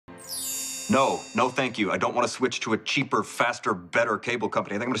No, thank you. I don't want to switch to a cheaper, faster, better cable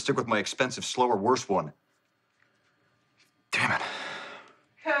company. I think I'm going to stick with my expensive, slower, worse one. Damn it.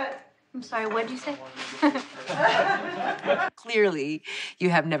 Cut. I'm sorry, what did you say? Clearly, you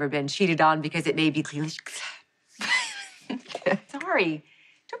have never been cheated on because it may be clearly... Sorry.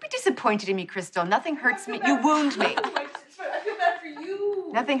 Don't be disappointed in me, Crystal. Nothing hurts me. You wound me. I feel bad for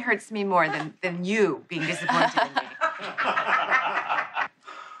you. Nothing hurts me more than you being disappointed in me.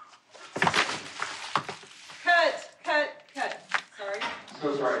 Cut. Sorry.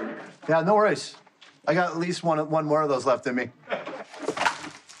 So sorry. Yeah, no worries. I got at least one more of those left in me.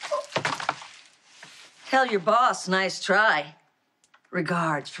 Tell your boss, nice try.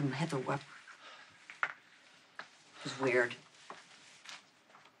 Regards from Heather Weber. It was weird.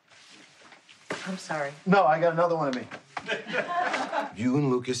 I'm sorry. No, I got another one of me. You and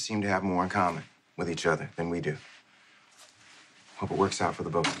Lucas seem to have more in common with each other than we do. Hope it works out for the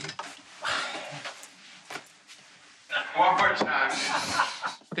both of you. One more time.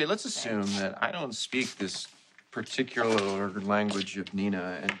 Okay, let's assume that I don't speak this particular language of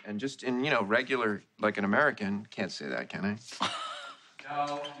Nina, and just in, regular, like an American, can't say that, can I?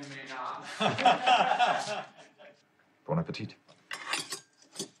 No, you may not. Bon appetit.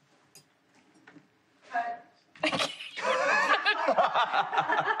 Cut. It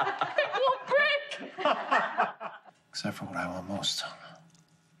won't break! Except for what I want most.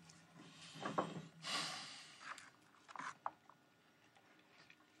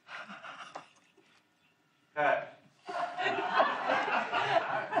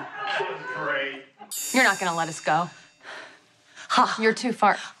 Great. You're not gonna let us go. You're too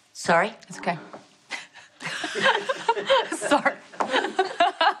far. Sorry? It's okay. Sorry.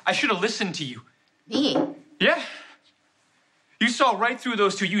 I should have listened to you. Me? Yeah. You saw right through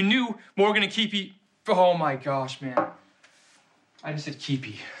those two. You knew Morgan and Keepy. Oh my gosh, man. I just said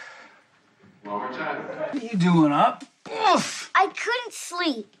Keepy. One more time. What are you doing up? I couldn't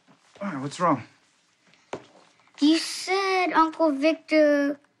sleep. All right, what's wrong? You said Uncle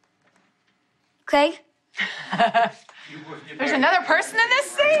Victor... Okay? There's another person in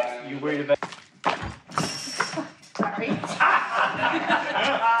this scene? You worried about... Sorry.